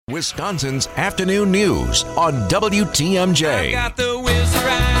Wisconsin's afternoon news on WTMJ. I got the wheels to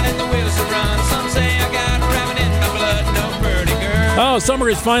ride and the wheels to run. Some say I got rabbit in my blood, no pretty girl. Oh, summer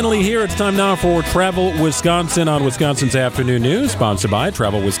is finally here. It's time now for Travel Wisconsin on Wisconsin's afternoon news, sponsored by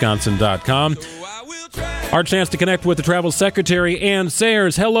TravelWisconsin.com. Our chance to connect with the Travel Secretary, Ann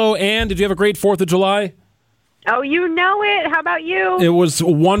Sayers. Hello, Ann. Did you have a great 4th of July? Oh, you know it. How about you? It was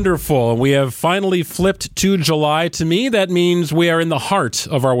wonderful. We have finally flipped to July. To me, that means we are in the heart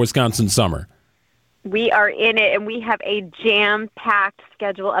of our Wisconsin summer. We are in it, and we have a jam-packed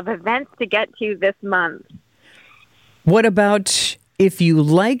schedule of events to get to this month. What about if you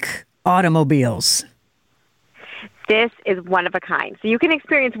like automobiles? This is one of a kind. So you can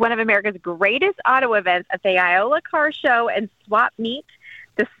experience one of America's greatest auto events at the Iola Car Show and Swap Meet.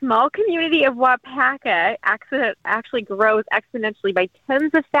 The small community of Waupaca actually grows exponentially by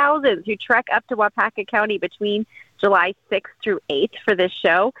tens of thousands who trek up to Waupaca County between July 6th through 8th for this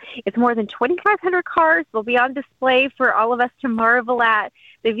show. It's more than 2,500 cars. They'll be on display for all of us to marvel at.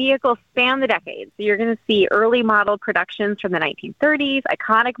 The vehicles span the decades. So you're going to see early model productions from the 1930s,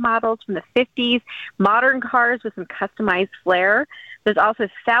 iconic models from the 50s, modern cars with some customized flair. There's also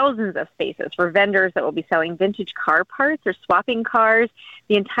thousands of spaces for vendors that will be selling vintage car parts or swapping cars.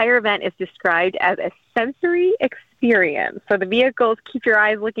 The entire event is described as a sensory experience. So the vehicles keep your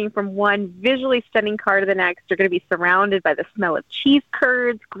eyes looking from one visually stunning car to the next. You're going to be surrounded by the smell of cheese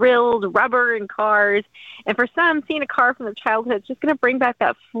curds, grills, rubber, and cars. And for some, seeing a car from their childhood is just going to bring back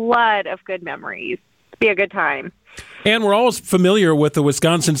that flood of good memories. It'll be a good time. And we're always familiar with the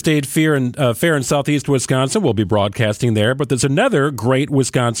Wisconsin State Fair in southeast Wisconsin. We'll be broadcasting there. But there's another great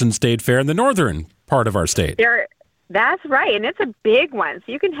Wisconsin State Fair in the northern part of our state. That's right, and it's a big one.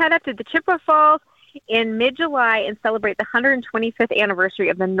 So you can head up to the Chippewa Falls in mid-July and celebrate the 125th anniversary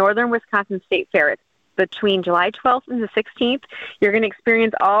of the Northern Wisconsin State Fair. It's between July 12th and the 16th. You're going to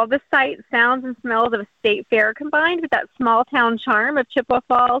experience all the sights, sounds, and smells of a state fair combined with that small-town charm of Chippewa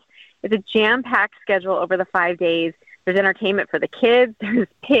Falls. It's a jam-packed schedule over the 5 days. There's entertainment for the kids. There's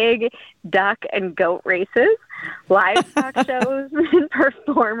pig, duck, and goat races, livestock shows, and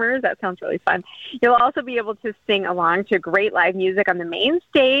performers. That sounds really fun. You'll also be able to sing along to great live music on the main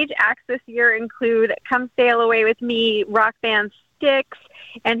stage. Acts this year include Come Sail Away With Me, rock band Styx,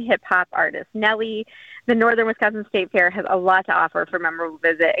 and hip-hop artist Nelly. The Northern Wisconsin State Fair has a lot to offer for a memorable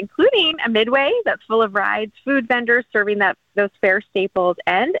visit, including a midway that's full of rides, food vendors serving those fair staples,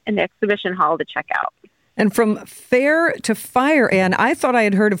 and an exhibition hall to check out. And from fair to fire, Ann, I thought I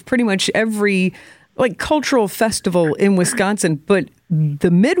had heard of pretty much every cultural festival in Wisconsin, but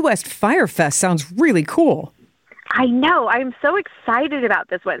the Midwest Fire Fest sounds really cool. I know. I'm so excited about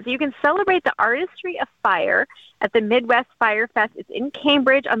this one. So you can celebrate the artistry of fire at the Midwest Fire Fest. It's in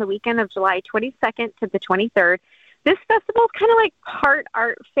Cambridge on the weekend of July 22nd to the 23rd. This festival is kind of like part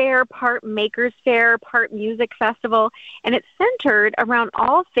art fair, part makers fair, part music festival, and it's centered around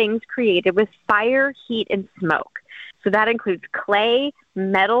all things created with fire, heat, and smoke. So that includes clay,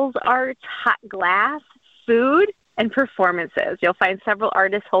 metals art, hot glass, food, and performances. You'll find several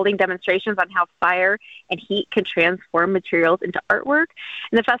artists holding demonstrations on how fire and heat can transform materials into artwork.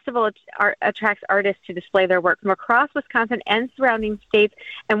 And the festival attracts artists to display their work from across Wisconsin and surrounding states.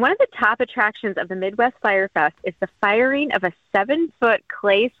 And one of the top attractions of the Midwest Fire Fest is the firing of a 7-foot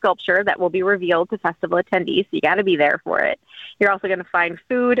clay sculpture that will be revealed to festival attendees. So you got to be there for it. You're also going to find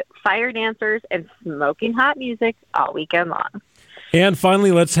food, fire dancers, and smoking hot music all weekend long. And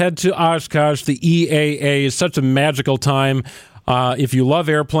finally, let's head to Oshkosh. The EAA is such a magical time. If you love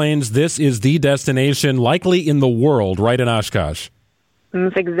airplanes, this is the destination likely in the world, right in Oshkosh.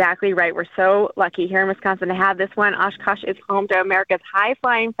 That's exactly right. We're so lucky here in Wisconsin to have this one. Oshkosh is home to America's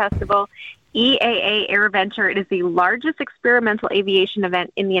high-flying festival, EAA AirVenture. It is the largest experimental aviation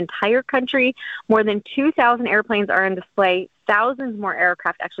event in the entire country. More than 2,000 airplanes are on display. Thousands more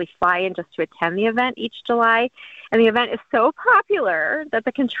aircraft actually fly in just to attend the event each July. And the event is so popular that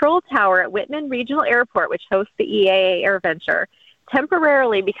the control tower at Whitman Regional Airport, which hosts the EAA AirVenture,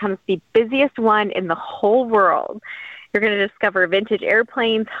 temporarily becomes the busiest one in the whole world. You're going to discover vintage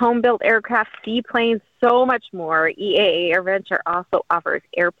airplanes, home-built aircraft, seaplanes, so much more. EAA AirVenture also offers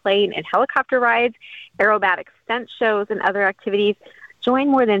airplane and helicopter rides, aerobatic stunt shows, and other activities. Join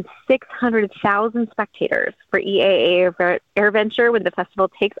more than 600,000 spectators for EAA AirVenture when the festival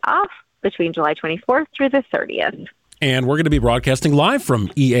takes off between July 24th through the 30th. And we're going to be broadcasting live from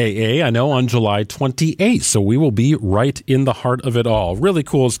EAA, I know, on July 28th. So we will be right in the heart of it all. Really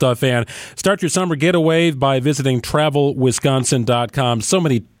cool stuff, Ann. Start your summer getaway by visiting TravelWisconsin.com. So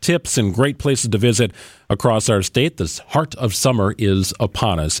many tips and great places to visit across our state. This heart of summer is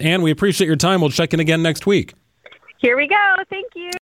upon us. And we appreciate your time. We'll check in again next week. Here we go. Thank you.